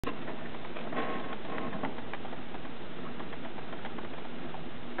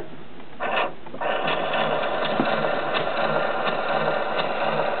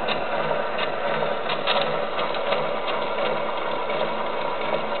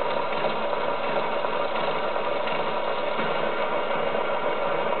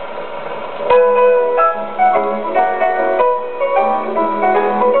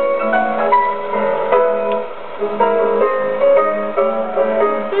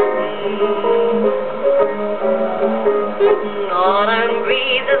Autumn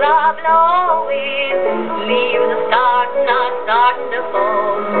breezes are blowing, leaves are starting to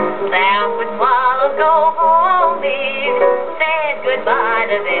fall. Southward swallows go homing, said goodbye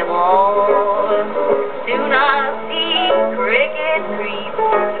to them all. Soon I'll see crickets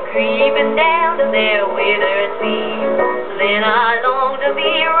creeping down to their withered feet. Then I long to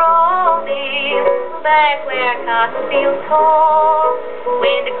be roaming back where cotton fields tall,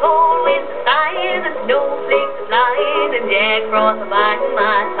 when the cold winds are sighing, the snowflakes are flying, and Jack Frost are biting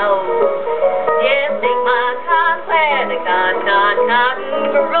my toes. Just take my cot where the cotton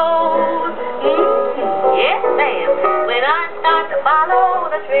grows. Yes, ma'am. When I start to follow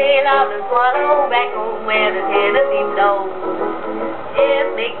the trail of the swallow back home where the Tennessee flows.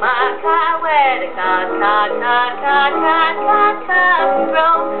 Just make my cot where the cotton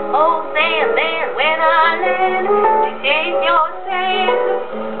grows. Oh, Sandman, when I land, you shake your sand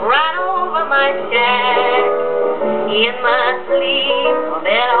right over my shack. In my sleep,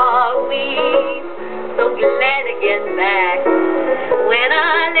 that I'll weep, so glad to get back. When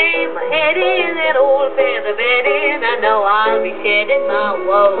I lay my head in that old feather bedding, I know I'll be shedding my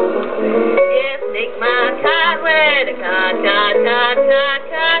woes. Just take my cot where the cotton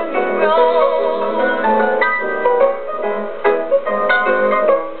grows.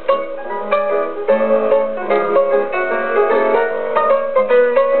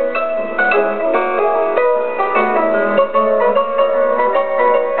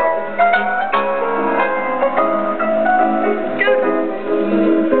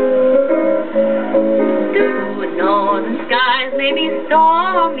 Maybe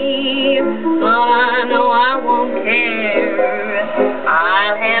stormy, but I know I won't care.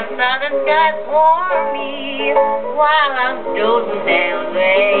 I'll have southern skies warm me while I'm dozing down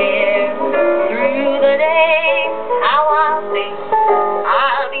there. Through the day, how I'll think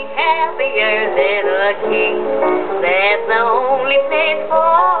I'll be happier than a king. That's the only place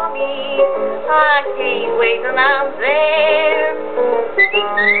for me. I can't wait till I'm there.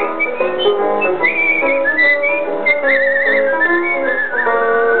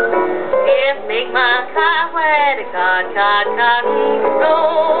 Make my cot where the cotton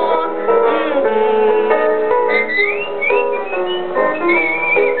grows.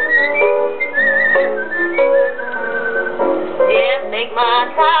 Yes, make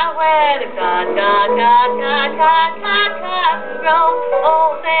my cot where the cotton grows.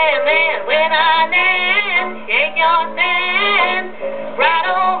 Oh, Sandman, when I land, shake your sand right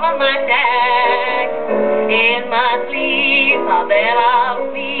over my shack. In my sleep, I bet I'll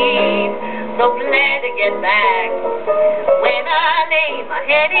weep, so glad to get back. When I lay my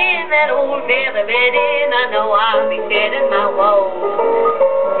head in that old feather bedding, I know I'll be shedding my woes.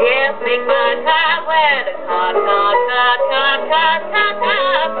 Yes, make my cot where the cotton grows.